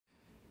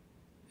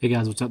Hey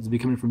guys, what's up? This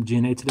is coming from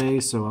GNA today.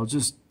 So I'll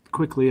just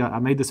quickly, I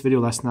made this video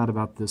last night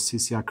about the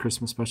CCI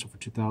Christmas special for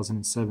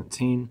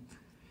 2017.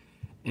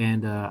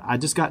 And I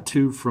just got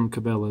two from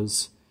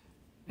Cabela's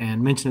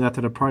and mentioned that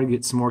I'd probably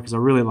get some more because I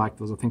really like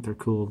those. I think they're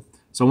cool.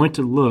 So I went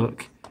to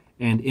look,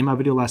 and in my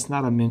video last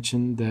night I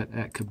mentioned that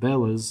at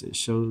Cabela's it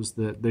shows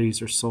that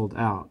these are sold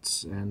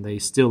out, and they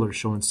still are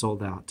showing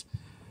sold out.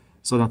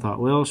 So then I thought,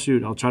 well,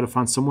 shoot, I'll try to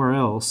find somewhere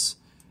else.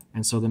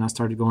 And so then I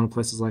started going to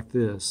places like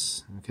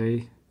this,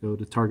 okay? Go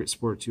to Target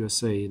Sports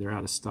USA, they're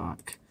out of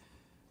stock.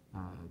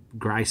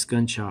 Grice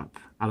Gun Shop,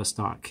 out of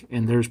stock.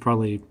 And there's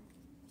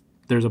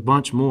a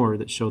bunch more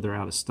that show they're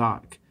out of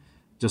stock,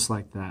 just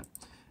like that.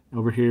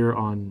 Over here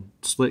on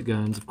Split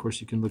Guns, of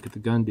course, you can look at the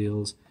gun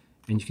deals,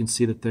 and you can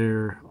see that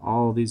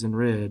all these in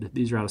red,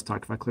 these are out of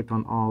stock. If I clicked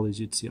on all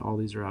these, you'd see all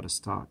these are out of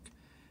stock.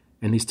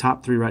 And these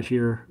top three right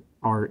here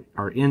are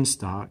in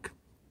stock.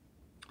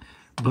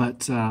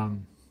 But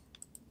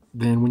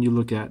then when you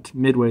look at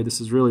Midway, this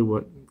is really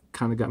what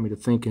kind of got me to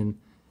thinking.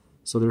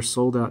 So they're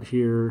sold out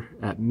here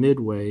at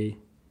Midway,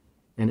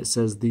 and it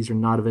says these are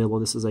not available.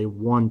 This is a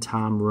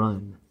one-time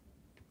run.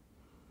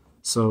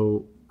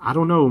 So I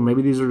don't know,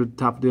 maybe these are the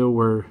type of deal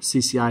where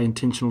CCI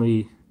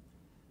intentionally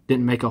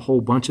didn't make a whole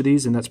bunch of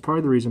these, and that's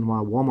probably the reason why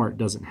Walmart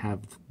doesn't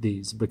have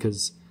these,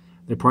 because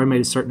they probably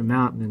made a certain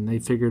amount, and then they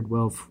figured,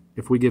 well,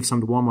 if we give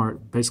some to Walmart,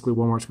 basically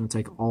Walmart's going to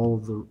take all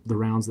the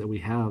rounds that we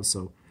have.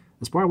 So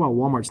that's probably why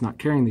Walmart's not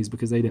carrying these,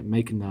 because they didn't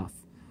make enough.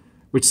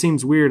 Which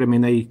seems weird. I mean,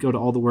 they go to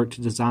all the work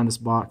to design this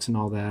box and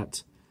all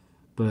that,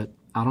 but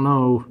I don't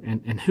know,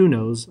 and who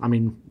knows? I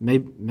mean,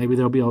 maybe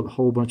there'll be a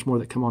whole bunch more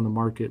that come on the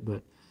market,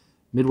 but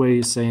Midway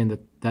is saying that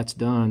that's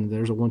done.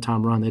 There's a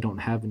one-time run. They don't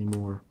have any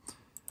more.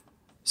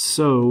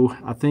 So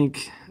I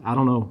think, I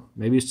don't know,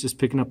 maybe it's just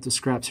picking up the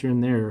scraps here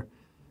and there.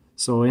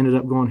 So I ended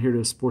up going here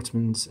to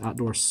Sportsman's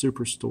Outdoor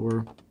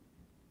Superstore,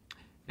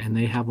 and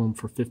they have them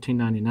for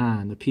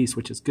 $15.99 a piece,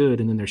 which is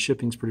good, and then their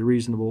shipping's pretty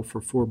reasonable. For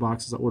 4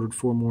 boxes, I ordered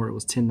 4 more. It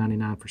was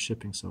 $10.99 for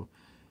shipping, so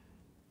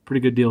pretty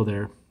good deal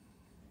there.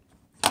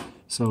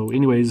 So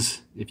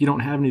anyways, if you don't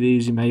have any of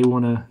these, you may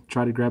want to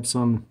try to grab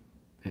some.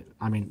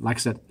 I mean, like I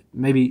said,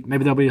 maybe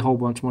there'll be a whole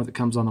bunch more that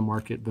comes on the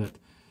market, but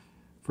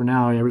for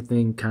now,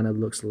 everything kind of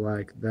looks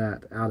like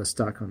that, out of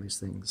stock on these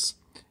things.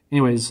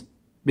 Anyways,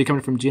 be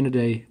coming from Gina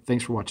today.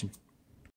 Thanks for watching.